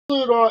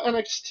Our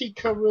NXT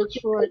coverage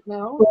right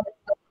now,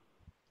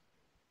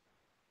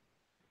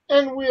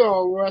 and we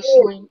are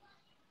wrestling.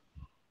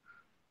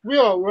 We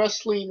are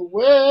wrestling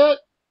with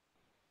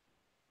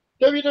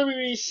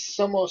WWE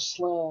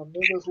SummerSlam.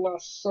 It was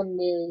last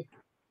Sunday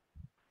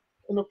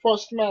in the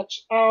first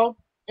match out,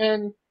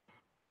 and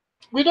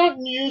we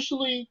don't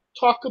usually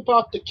talk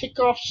about the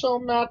kickoff show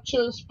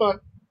matches, but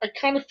I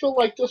kind of feel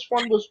like this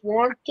one was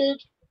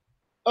warranted.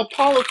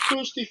 Apollo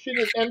Crews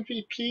defeated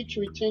MVP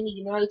to retain the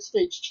United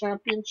States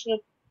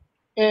Championship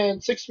in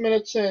 6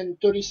 minutes and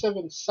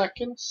 37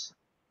 seconds.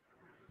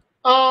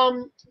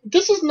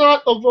 This is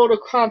not a vote of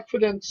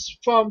confidence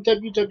from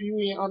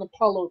WWE on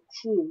Apollo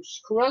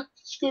Crews, correct,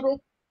 Scooter?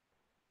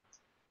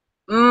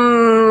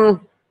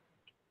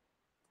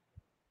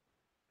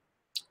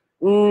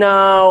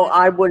 No,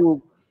 I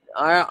wouldn't.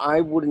 I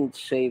wouldn't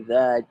say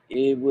that.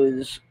 It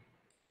was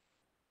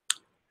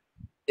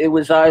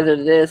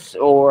either this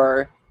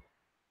or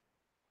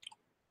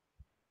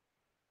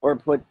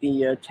put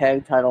the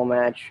tag title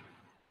match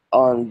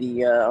on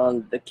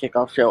the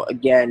kickoff show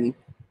again,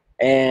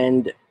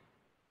 and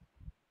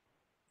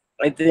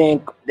I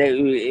think that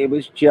it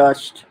was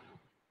just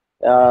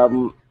a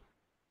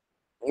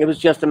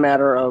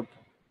matter of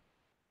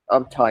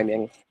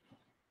timing.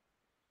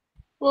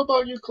 What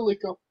about you,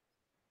 Kaliko?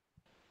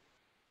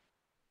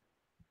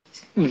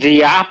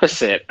 The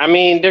opposite. I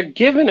mean, they're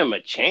giving him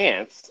a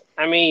chance.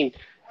 I mean,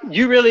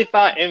 you really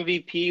thought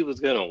MVP was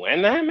going to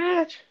win that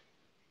match?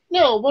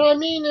 No, what I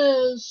mean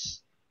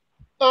is,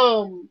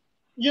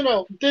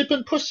 they've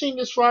been pushing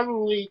this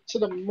rivalry to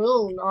the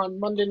moon on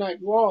Monday Night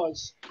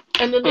Raws,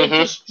 and then they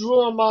just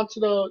drew him onto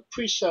the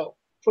pre-show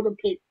for the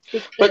big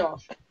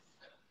payoff.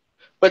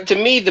 But to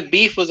me, the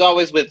beef was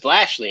always with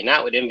Lashley,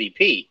 not with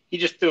MVP. He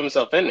just threw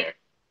himself in there.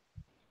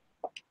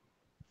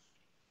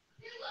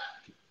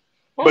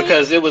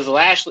 Because it was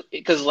Lashley.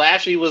 Because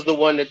Lashley was the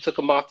one that took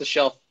him off the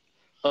shelf,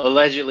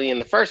 allegedly in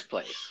the first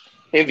place.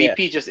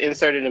 MVP just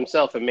inserted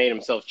himself and made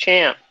himself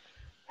champ.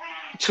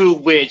 To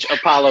which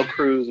Apollo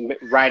Crews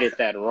righted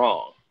that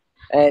wrong.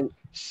 And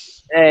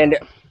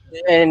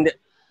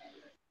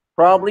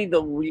probably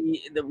the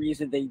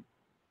reason they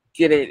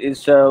did it is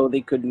so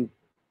they could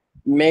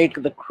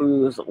make the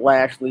Crews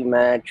Lashley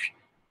match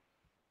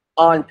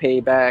on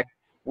Payback,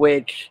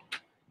 which.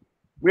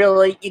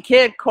 Really, you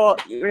can't call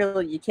it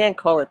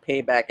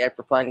Payback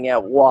after finding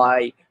out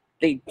why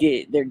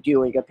they're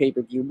doing a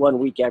pay-per-view 1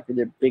 week after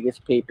their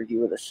biggest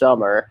pay-per-view of the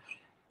summer.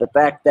 The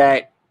fact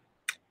that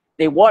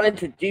they wanted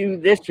to do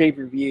this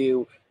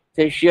pay-per-view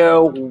to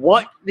show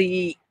what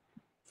the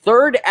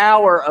third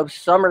hour of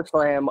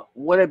SummerSlam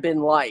would have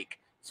been like.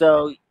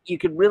 So you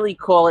could really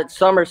call it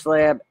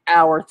SummerSlam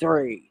Hour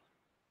 3.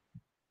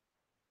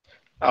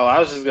 Oh, I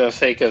was just going to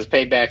say because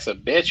Payback's a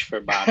bitch for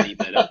Bobby,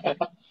 but okay.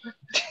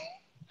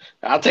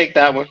 I'll take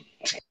that one.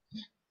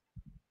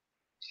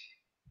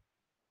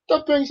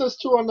 That brings us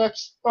to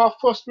our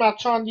first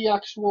match on the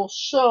actual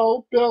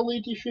show.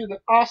 Bayley defeated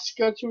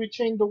Asuka to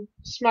retain the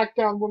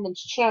SmackDown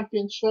Women's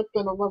Championship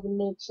in 11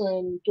 minutes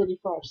and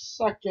 35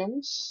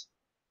 seconds.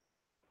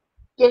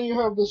 Then you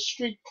have the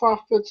Street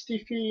Profits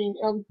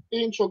defeating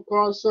Angel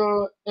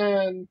Garza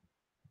and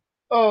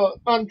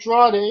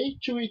Andrade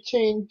to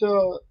retain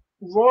the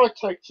Raw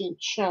Tag Team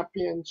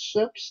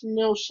Championships.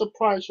 No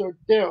surprise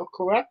there,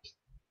 correct?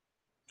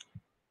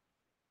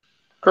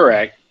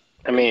 Correct.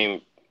 I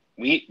mean,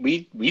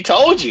 we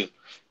told you.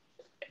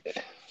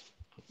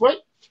 Right?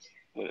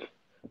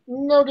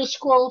 No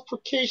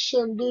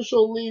disqualification. Loser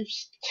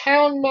leaves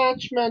town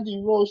match.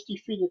 Mandy Rose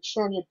defeated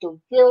Sonya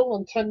Deville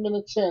in 10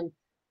 minutes and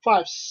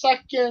 5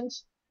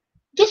 seconds.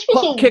 This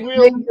was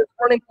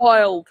running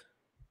wild.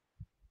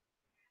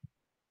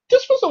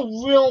 This was a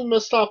real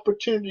missed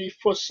opportunity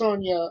for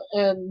Sonya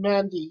and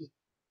Mandy.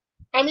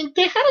 I mean,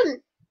 they had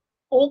an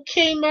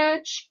okay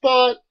match,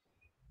 but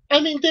I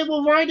mean, they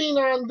were riding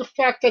on the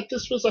fact that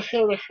this was a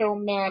hell-to-hell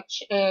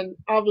match, and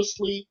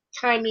obviously,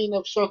 timing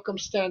of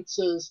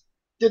circumstances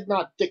did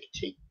not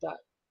dictate that.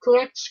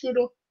 Correct,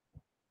 Scooter?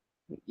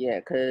 Yeah,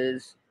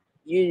 because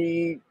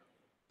you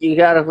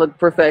gotta look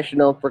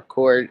professional for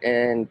court,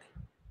 and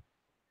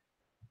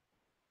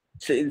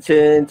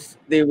since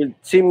they were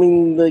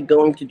seemingly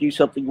going to do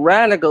something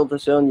radical to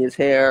Sonya's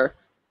hair,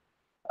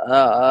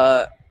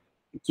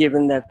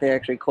 given that they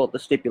actually called the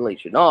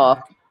stipulation off,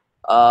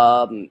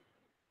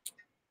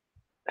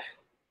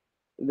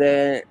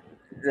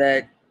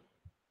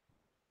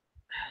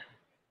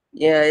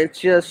 it's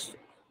just,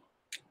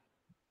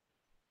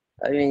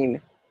 I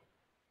mean,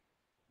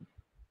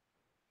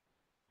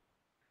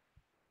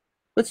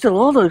 but still,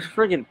 all those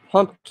friggin'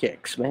 pump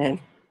kicks, man.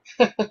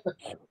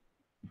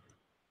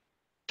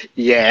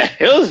 Yeah,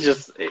 it was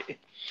just,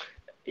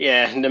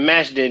 the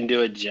match didn't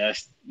do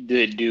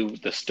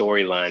the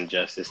storyline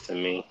justice to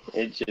me.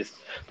 It just,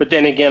 but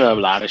then again, a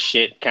lot of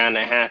shit kind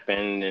of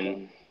happened,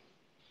 and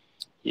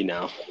you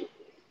know.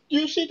 Do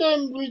you see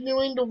them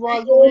renewing the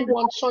rivalry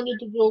once Sonya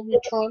Deville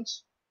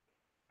returns?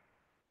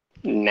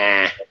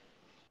 Nah.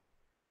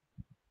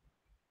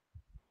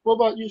 What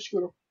about you,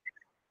 Scooter?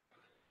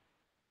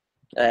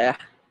 Yeah.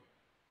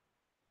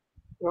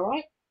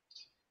 Alright.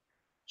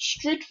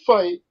 street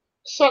fight,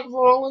 Seth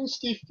Rollins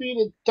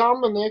defeated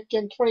Dominic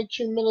in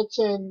 22 minutes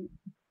and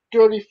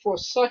 34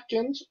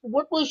 seconds.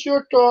 What was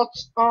your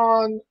thoughts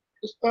on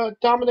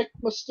Dominic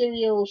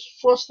Mysterio's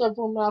first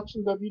ever match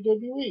in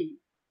WWE?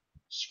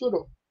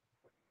 Scooter.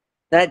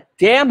 That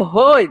damn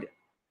hood!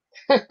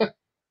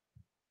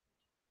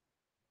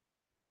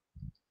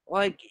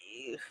 Like,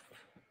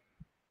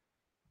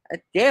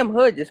 that damn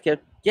hood just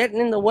kept getting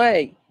in the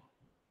way.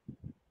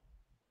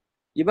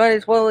 He might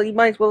as well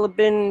have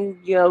been,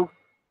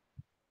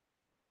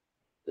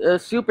 a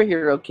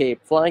superhero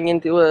cape flying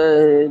into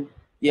a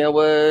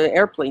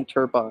airplane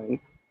turbine.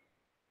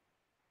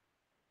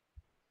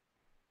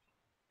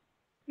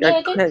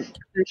 Yeah, that's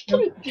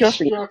kind of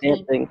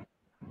distracting.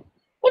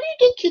 Why do you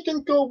think he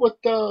didn't go with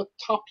the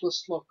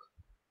topless look?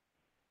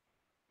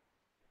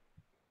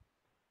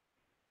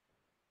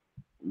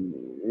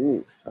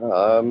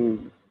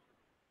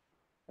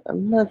 I'm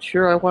not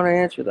sure I want to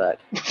answer that.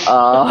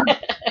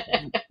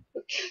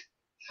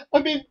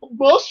 I mean,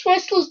 most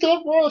wrestlers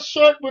don't wear a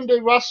shirt when they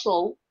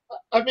wrestle.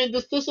 I mean,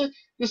 this isn't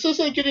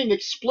getting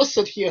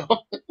explicit here.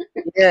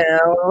 Yeah,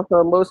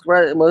 also most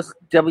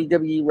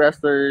WWE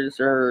wrestlers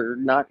are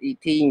not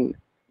 18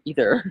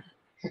 either.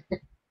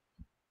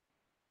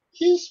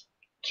 He's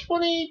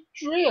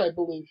 23, I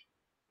believe.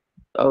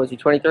 Oh, is he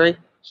 23?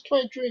 He's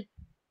 23.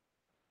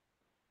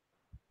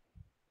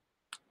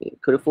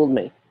 Could have fooled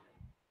me.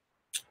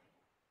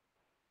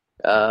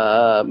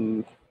 Yeah,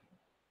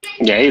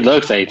 he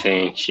looks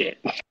 18. Shit.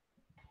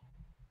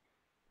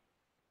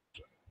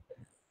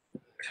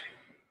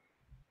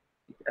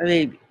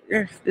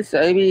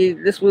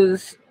 This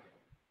was.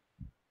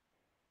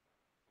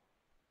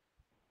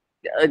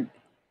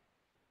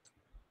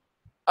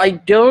 I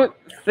don't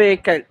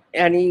think at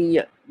any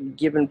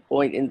given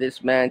point in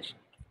this match,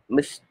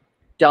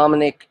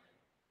 Dominic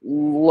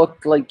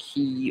looked like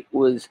he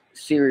was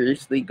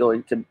seriously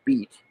going to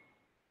beat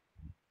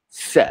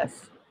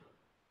Seth.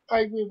 I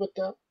agree with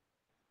that.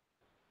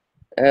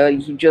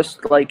 He just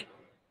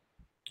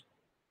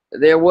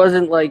there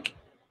wasn't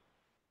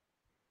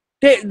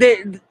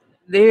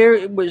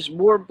there was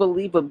more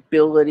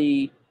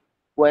believability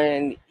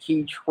when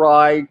he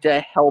tried to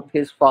help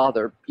his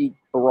father beat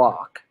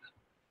Brock.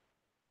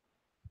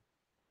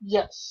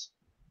 Yes.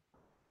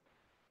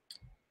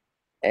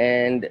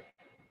 And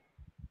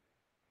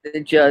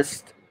it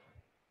just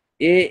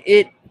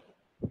it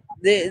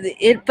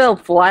fell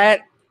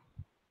flat.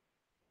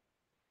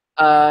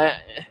 I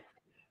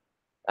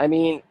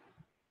mean,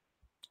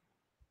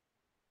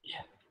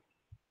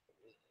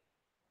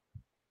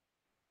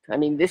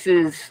 this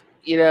is,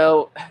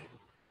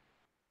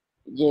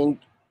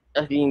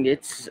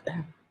 it's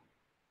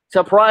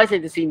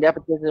surprising to see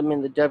nepotism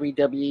in the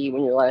WWE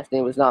when your last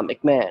name was not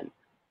McMahon.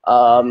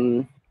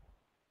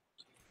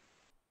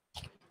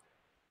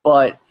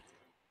 But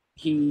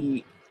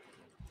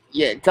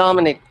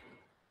Dominic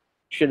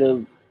should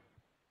have.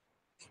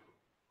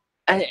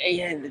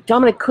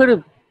 Dominic could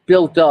have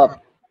built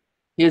up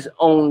his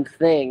own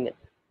thing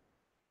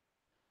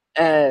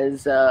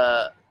as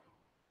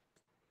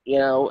in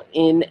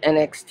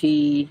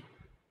NXT,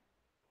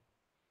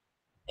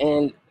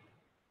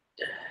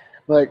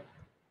 but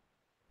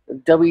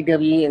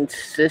WWE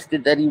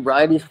insisted that he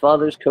ride his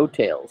father's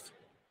coattails.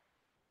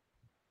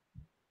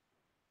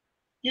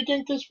 You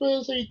think this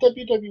was a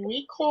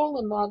WWE call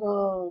and not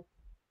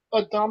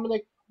a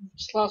Dominic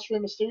 / Rey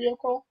Mysterio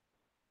call?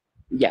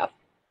 Yeah.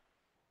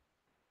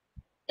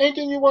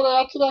 Anything you want to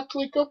add to that,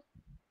 Kaliko?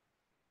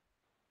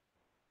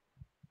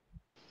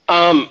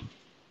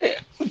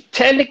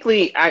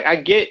 Technically, I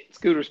get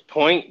Scooter's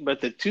point,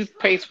 but the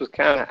toothpaste was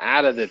kind of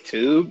out of the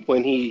tube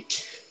when he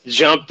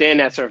jumped in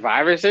at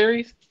Survivor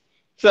Series.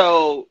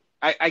 So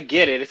I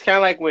get it. It's kind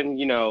of like when,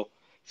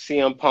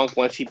 CM Punk,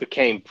 once he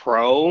became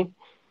pro,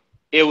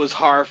 it was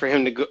hard for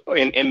him to go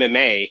in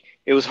MMA.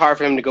 It was hard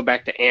for him to go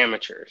back to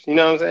amateurs. You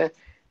know what I'm saying?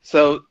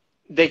 So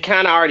they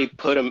kind of already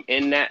put him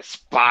in that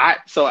spot.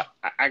 So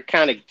I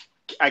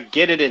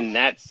get it in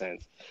that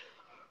sense.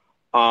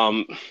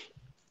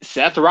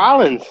 Seth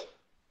Rollins,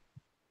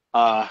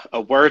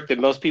 a word that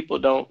most people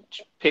don't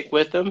pick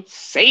with him,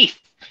 safe.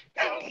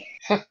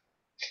 It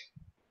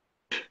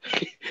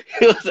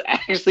was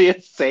actually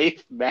a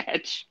safe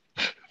match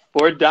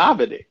for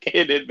Dominic,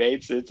 and it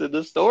made sense in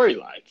the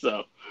storyline.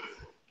 So,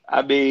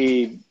 and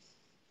they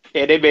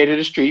made it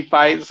a street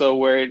fight, so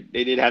where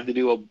they didn't have to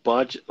do a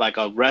bunch, like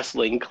a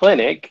wrestling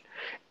clinic,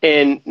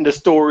 and the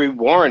story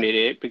warranted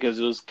it because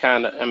it was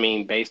kind of,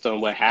 based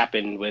on what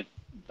happened with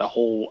the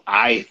whole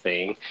eye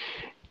thing,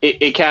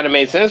 it kind of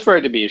made sense for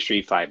it to be a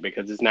street fight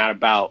because it's not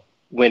about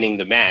winning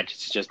the match.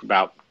 It's just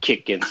about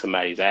kicking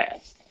somebody's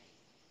ass.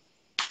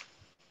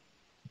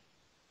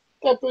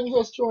 That brings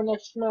us to our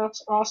next match.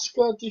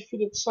 Asuka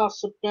defeated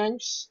Sasha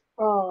Banks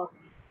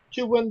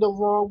to win the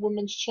Raw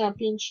Women's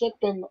Championship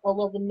in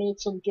 11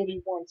 minutes and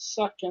 31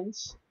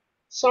 seconds.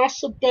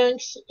 Sasha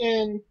Banks,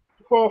 in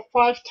her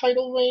 5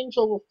 title reigns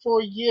over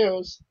 4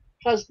 years,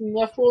 has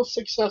never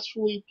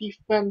successfully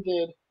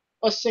defended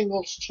a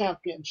singles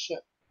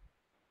championship.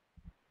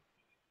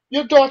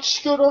 Your thoughts,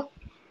 Scooter?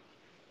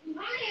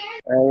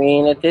 I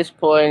mean, at this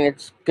point,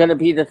 it's gonna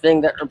be the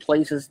thing that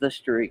replaces the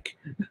streak.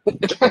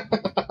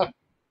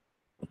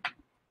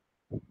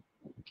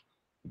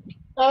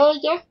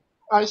 Yeah,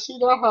 I see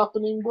that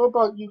happening. What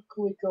about you,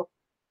 Kaliko?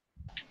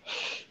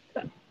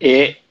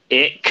 It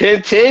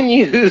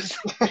continues.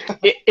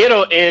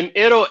 It'll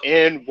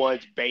end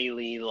once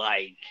Bailey,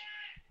 like,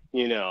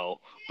 you know.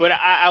 But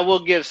I will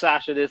give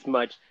Sasha this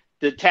much: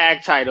 the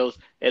tag titles,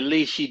 at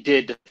least she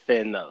did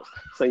defend those,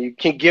 so you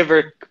can give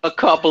her a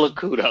couple of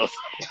kudos,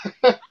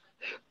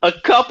 a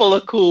couple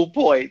of cool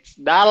points,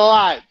 not a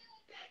lot,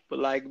 but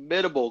like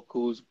minimal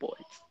cool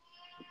points.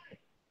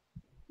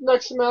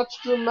 Next match,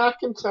 Drew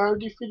McIntyre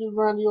defeated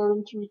Randy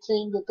Orton to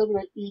retain the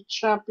WWE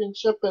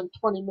Championship in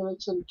 20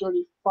 minutes and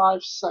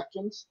 35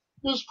 seconds.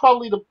 It was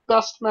probably the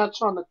best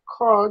match on the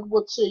card.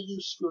 What say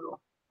you, Scooter?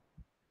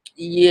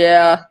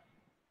 Yeah.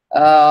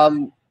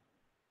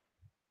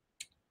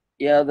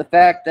 Yeah, the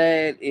fact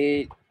that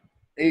it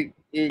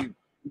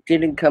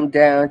didn't come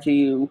down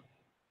to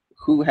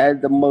who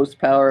had the most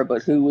power,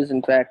 but who was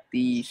in fact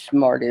the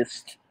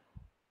smartest.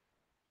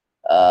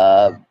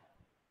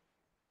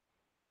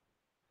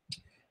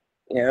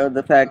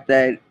 The fact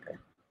that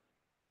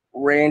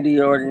Randy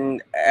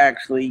Orton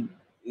actually,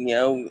 in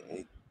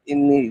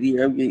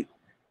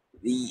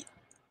the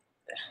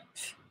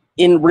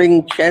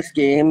in-ring chess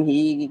game,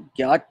 he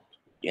got,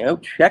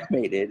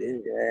 checkmated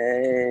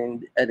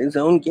and at his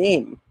own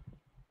game.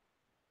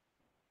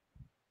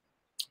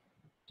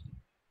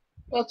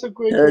 That's a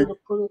great way to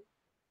put it.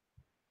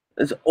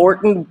 As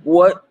Orton,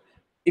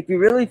 if you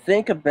really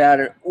think about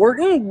it,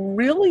 Orton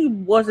really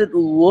wasn't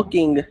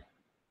looking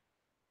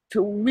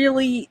to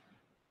really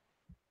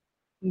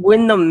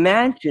win the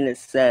match in a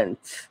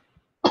sense.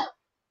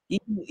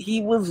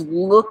 He was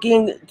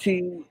looking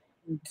to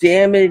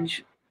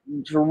damage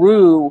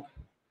Drew,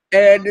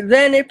 and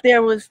then if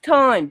there was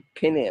time,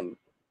 pin him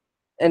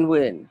and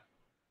win.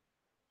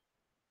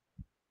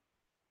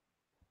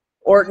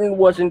 Orton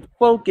wasn't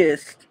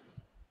focused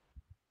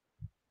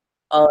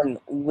on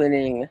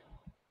winning,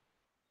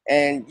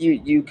 and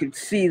you could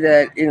see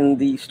that in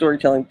the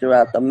storytelling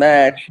throughout the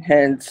match,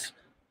 hence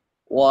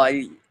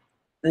why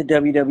the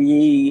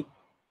WWE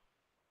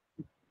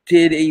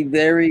did a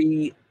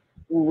very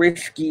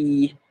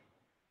risky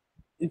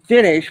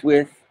finish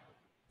with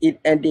it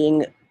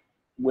ending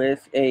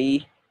with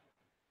a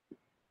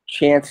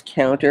chance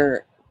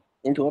counter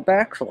into a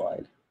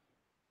backslide.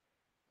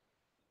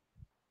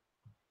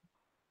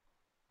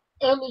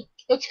 And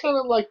it's kind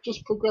of like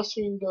just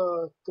progressing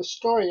the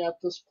story at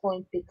this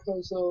point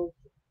because of,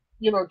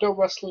 they're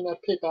wrestling at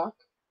Payback.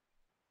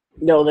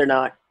 No, they're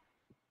not.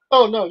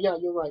 Oh, no, yeah,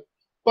 you're right.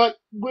 But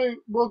they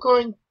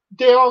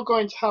are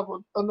going to have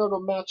another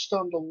match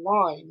down the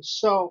line.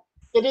 So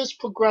it is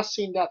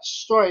progressing that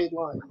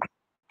storyline.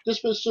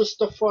 This was just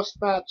the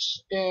first match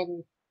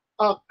in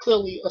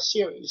clearly a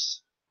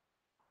series.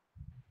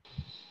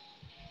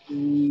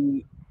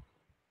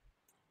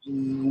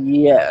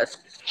 Yes.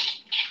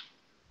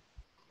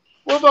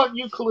 What about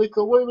you,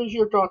 Kaliko? What was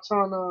your thoughts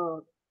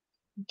on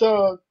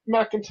the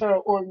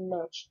McIntyre Orton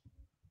match?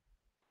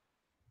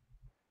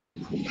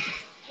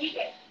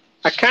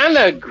 I kind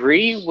of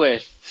agree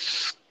with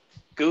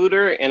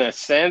Scooter in a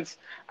sense.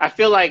 I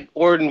feel like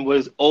Orton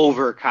was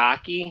over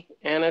cocky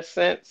in a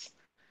sense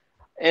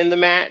in the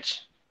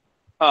match.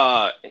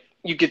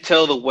 You could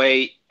tell the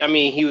way. I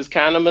mean, he was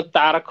kind of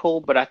methodical,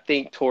 but I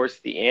think towards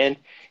the end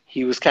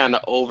he was kind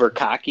of over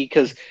cocky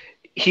because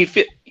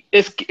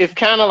it's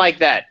kind of like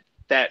that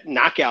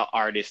knockout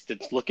artist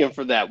that's looking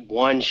for that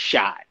one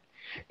shot,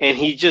 and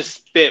he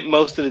just spent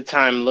most of the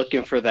time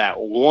looking for that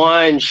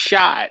one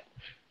shot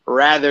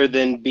rather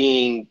than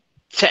being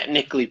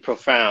technically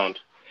profound.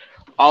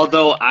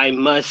 Although I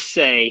must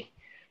say,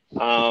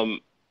 the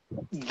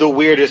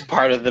weirdest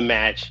part of the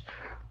match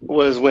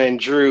was when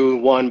Drew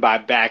won by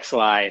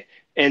backslide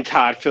and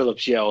Todd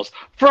Phillips yells,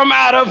 "From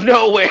out of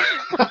nowhere!"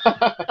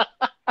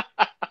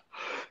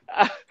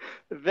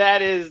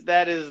 That is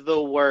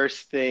the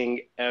worst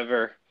thing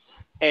ever.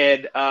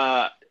 And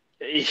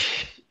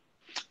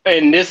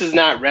and this is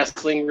not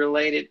wrestling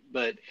related,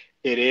 but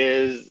it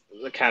is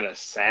kind of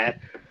sad.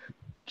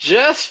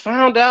 Just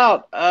found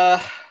out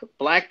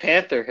Black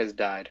Panther has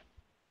died.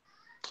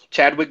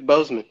 Chadwick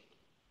Boseman.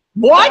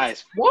 What?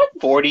 Dies. What?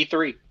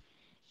 43.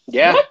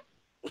 Yeah. What?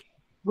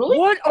 Really?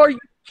 What? Are you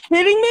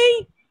kidding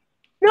me?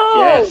 No.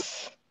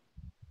 Yes.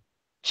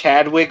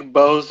 Chadwick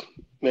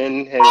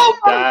Boseman has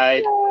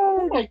died.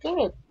 Oh my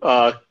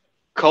god.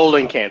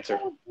 Colon cancer.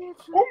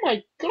 Oh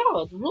my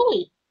god,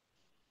 really?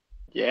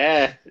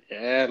 Yeah,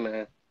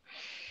 man.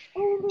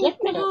 Oh my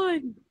Damn it.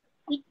 god.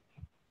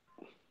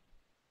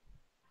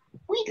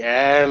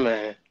 Yeah,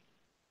 man.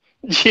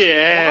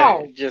 Yeah.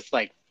 Wow. Just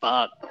like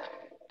fuck.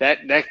 That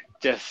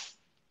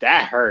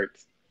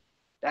hurts.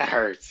 That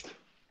hurts.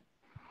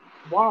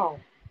 Wow.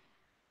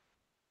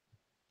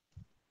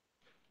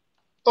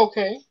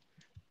 Okay.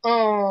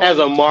 As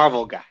a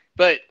Marvel guy.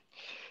 But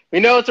we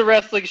know it's a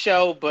wrestling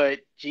show, but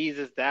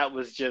Jesus, that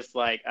was just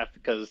like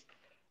because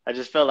I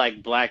just felt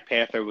like Black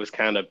Panther was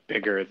kind of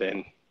bigger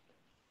than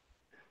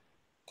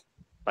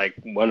like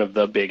one of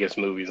the biggest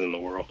movies in the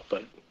world.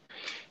 But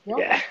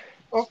yeah.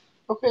 Oh,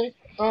 okay.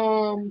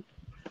 Wow.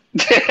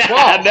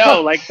 I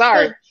know. Like,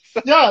 sorry.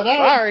 Yeah,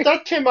 Sorry.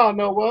 that came out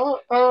nowhere.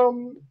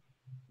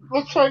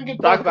 Let's try and get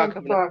back on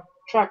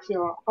track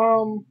here.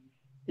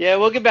 Yeah,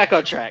 we'll get back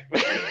on track.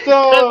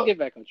 The get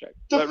back on track.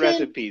 But rest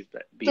in peace,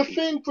 The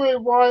Fiend Bray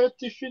Wyatt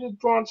defeated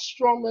Braun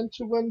Strowman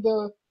to win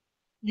the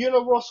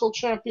Universal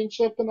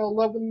Championship in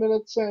 11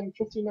 minutes and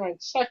 59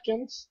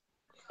 seconds,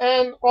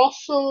 and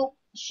also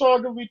saw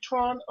the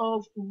return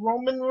of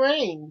Roman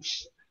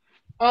Reigns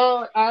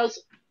as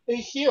a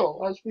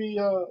heel, as we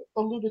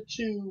alluded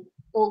to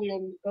earlier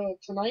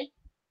tonight.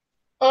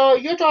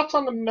 Your thoughts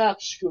on the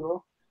match, Scooter?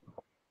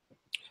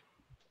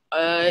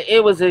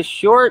 It was a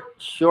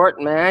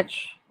short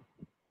match.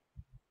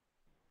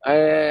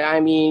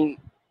 I mean,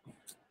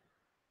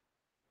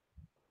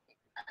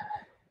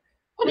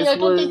 I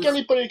don't think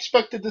anybody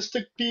expected this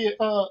to be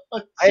a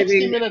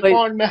 60-minute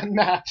on-man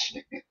match.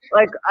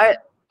 Like,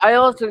 I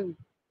also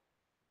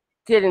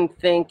didn't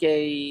think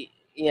the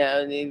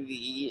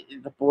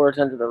boards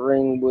under the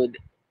ring would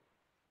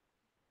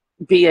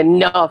be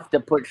enough to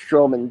put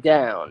Strowman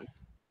down.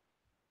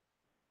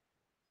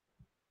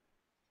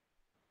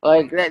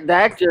 Like,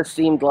 that just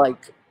seemed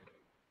like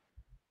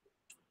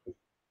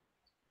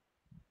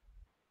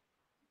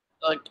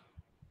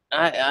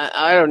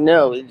I don't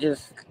know. It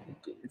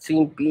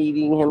seemed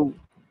beating him.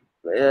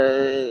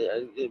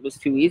 It was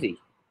too easy.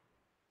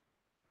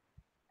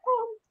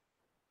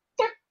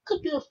 That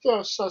could be a fair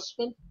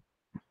assessment.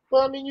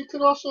 But I mean, you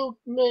could also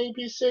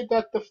maybe say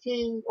that the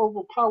Fiend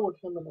overpowered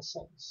him in a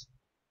sense.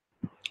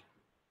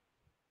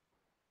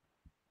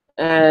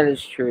 That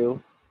is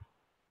true.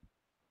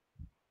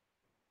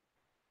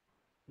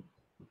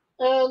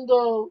 And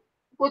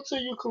what say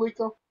you,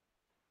 Kaliko?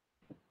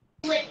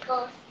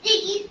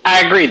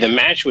 I agree. The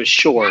match was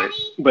short,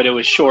 but it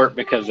was short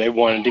because they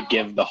wanted to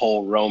give the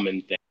whole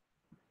Roman thing.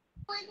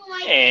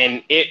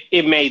 And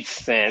it made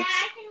sense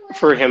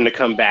for him to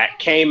come back.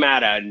 Came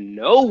out of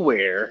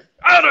nowhere,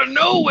 as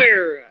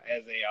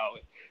they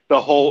always.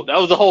 That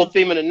was the whole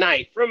theme of the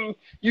night. From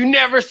you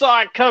never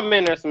saw it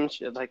coming or some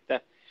shit like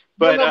that.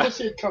 But you never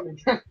see it coming.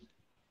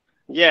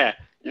 Yeah,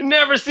 you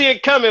never see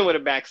it coming with a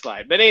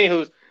backslide. But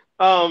anywho,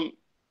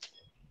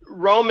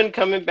 Roman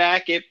coming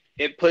back, it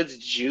puts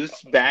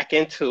juice back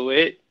into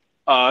it.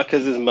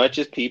 Because as much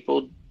as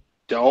people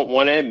don't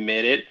want to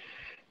admit it,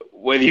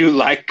 whether you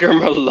like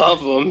him or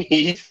love him,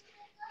 he's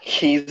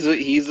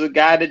a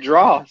guy that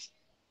draws.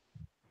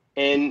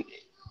 And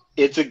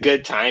it's a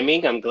good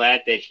timing. I'm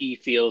glad that he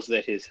feels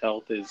that his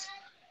health is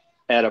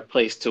at a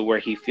place to where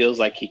he feels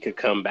like he could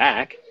come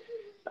back.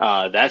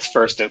 That's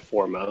first and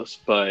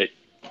foremost. But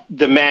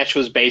the match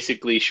was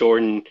basically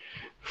shortened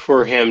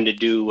for him to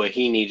do what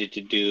he needed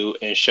to do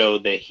and show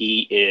that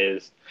he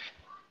is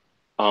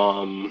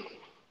the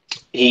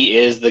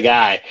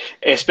guy.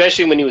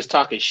 Especially when he was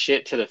talking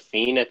shit to the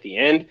Fiend at the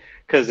end.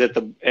 Because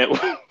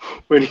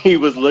when he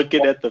was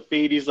looking at the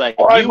Fiend, he's like,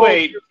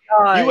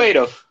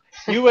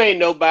 "You ain't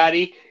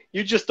nobody.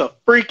 You just a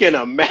freak in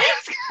a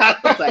mask." I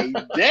was like,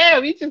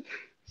 "Damn!" It's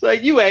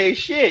like, "You ain't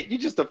shit. You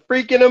just a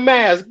freak in a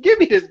mask. Give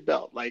me this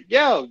belt." Like,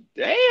 yo,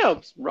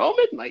 damn,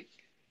 Roman. Like,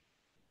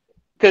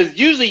 because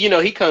usually,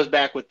 he comes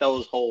back with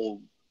those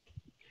whole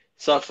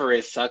suffer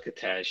and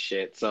succotash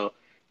shit. So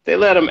they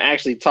let him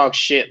actually talk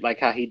shit like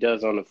how he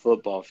does on the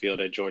football field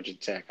at Georgia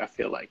Tech. I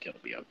feel like he'll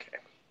be okay.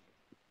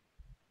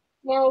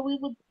 Now,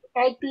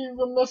 I'd be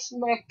remiss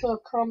not to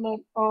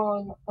comment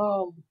on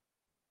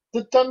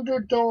the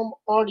Thunderdome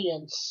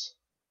audience.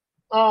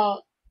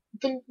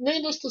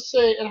 Needless to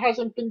say, it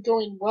hasn't been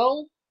going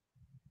well.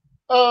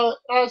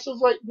 As of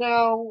right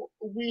now,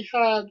 we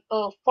had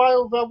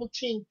Fire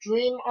Velveteen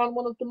Dream on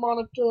one of the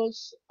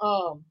monitors,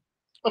 a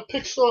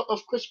picture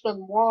of Chris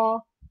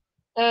Benoit,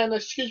 and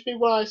excuse me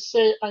when I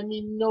say I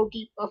mean no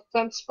deep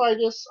offense by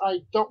this.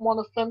 I don't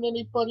want to offend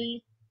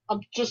anybody.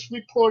 I'm just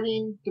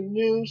reporting the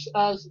news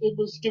as it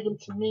was given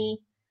to me.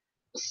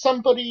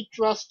 Somebody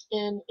dressed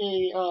in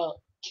a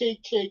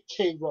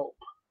KKK robe.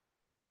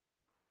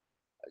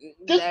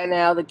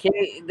 Now the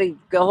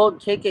whole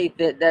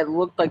KKK that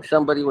looked like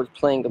somebody was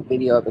playing a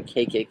video of a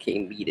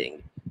KKK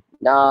meeting,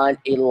 not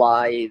a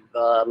live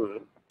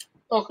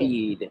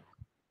feed,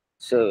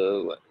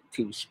 so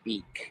to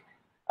speak.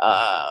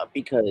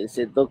 Because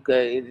it looked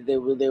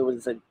there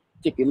was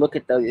if you look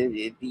at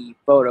the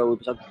photo, it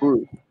was a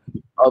group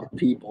of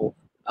people.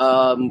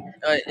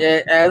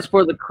 As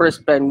for the Chris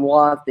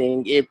Benoit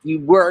thing, if you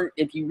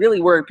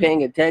really weren't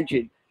paying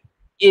attention,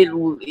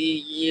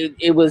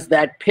 it was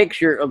that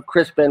picture of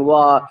Chris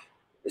Benoit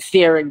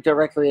staring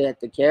directly at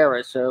the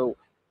camera. So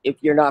if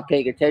you're not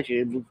paying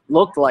attention, it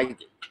looked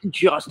like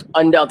just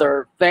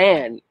another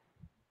fan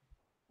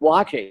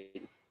watching.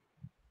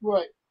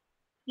 Right.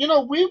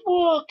 We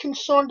were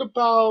concerned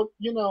about,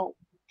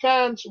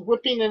 fans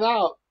whipping it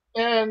out.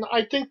 And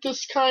I think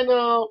this kind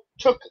of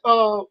took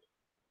a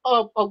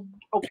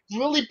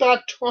really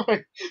bad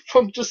turn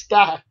from just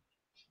that.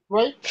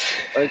 Right?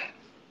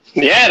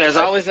 Yeah, there's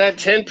always that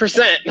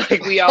 10%,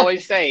 like we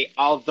always say.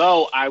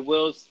 Although I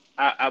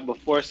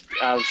before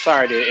I'm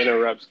sorry to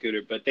interrupt,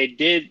 Scooter, but they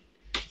did.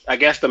 I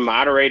guess the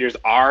moderators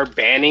are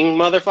banning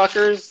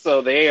motherfuckers,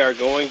 so they are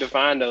going to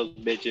find those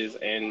bitches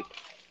and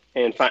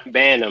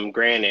ban them.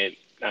 Granted,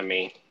 I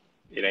mean,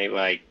 it ain't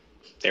like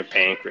they're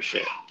paying for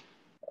shit.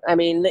 I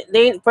mean,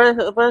 they first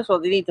of all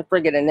they need to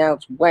friggin'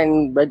 announce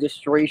when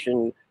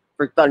registration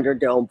for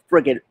Thunderdome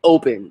friggin'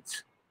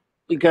 opens,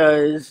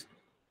 because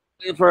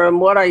from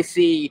what I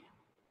see,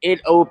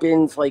 it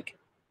opens like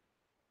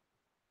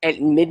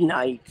at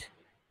midnight,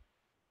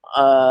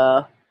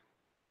 at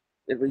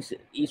least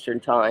Eastern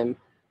time,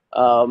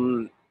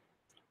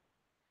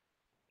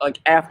 like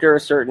after a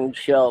certain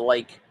show.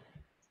 Like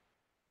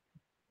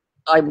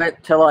I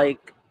went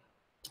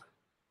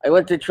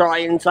to try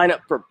and sign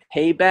up for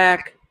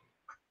Payback,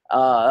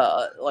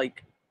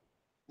 like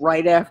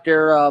right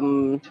after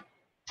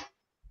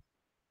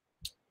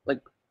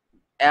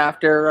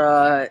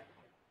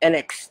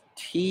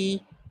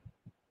NXT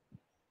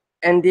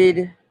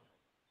ended,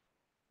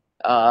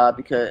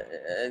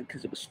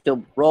 because it was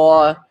still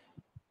Raw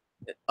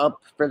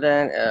up for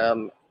that.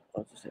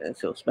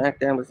 So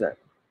SmackDown was that,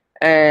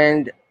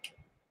 and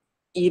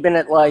even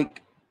at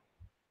like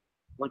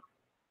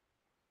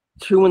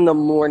 2 in the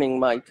morning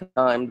my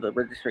time, the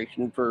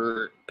registration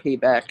for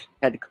Payback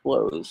had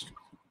closed.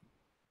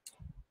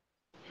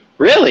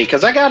 Really?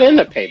 Because I got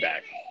into Payback.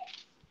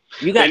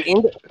 You got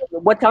into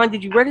what time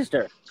did you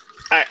register?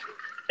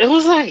 It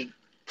was like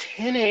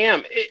 10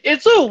 a.m.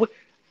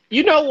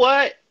 You know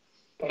what?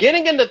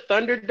 Getting into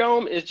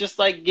Thunderdome is just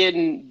like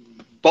getting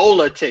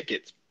Bola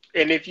tickets.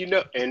 And if you're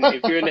in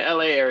the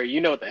LA area,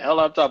 you know what the hell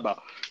I'm talking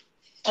about.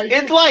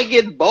 It's like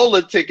getting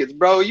Bola tickets,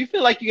 bro. You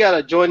feel like you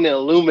gotta join the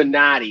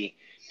Illuminati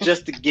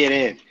just to get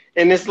in.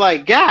 And it's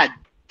like, God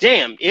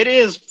damn, it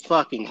is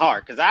fucking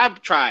hard. Because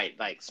I've tried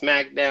like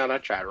SmackDown, I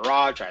tried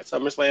Raw, I tried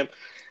SummerSlam.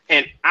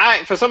 And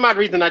for some odd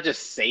reason, I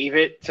just save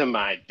it to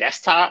my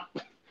desktop.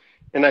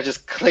 And I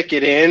just click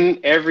it in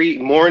every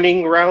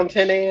morning around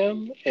 10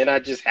 a.m. And I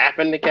just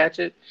happen to catch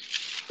it.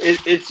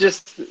 It's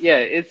just, yeah,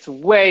 it's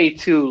way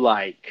too,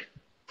 like,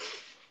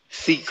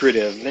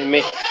 secretive.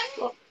 And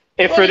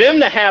for them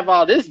to have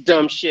all this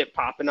dumb shit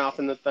popping off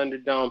in the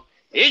Thunderdome,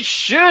 it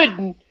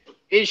shouldn't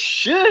be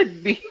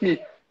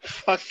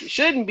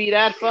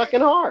that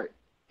fucking hard.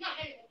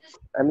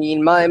 I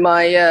mean,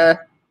 my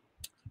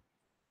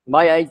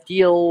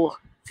ideal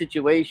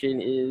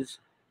situation is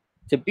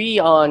to be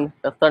on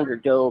the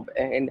Thunderdome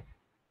and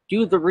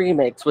do the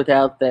remix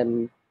without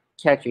them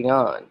catching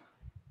on.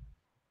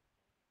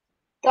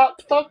 That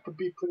would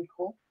be pretty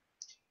cool.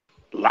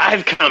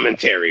 Live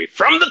commentary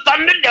from the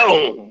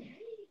Thunderdome.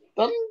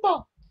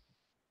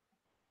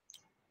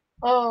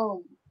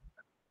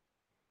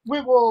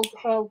 We will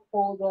have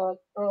all that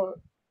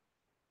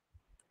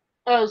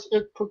as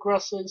it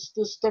progresses.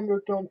 This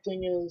Thunderdome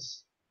thing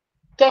is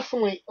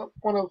definitely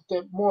one of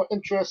the more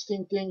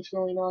interesting things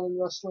going on in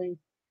wrestling.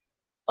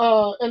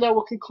 And that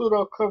will conclude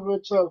our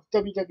coverage of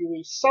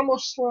WWE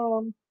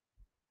SummerSlam.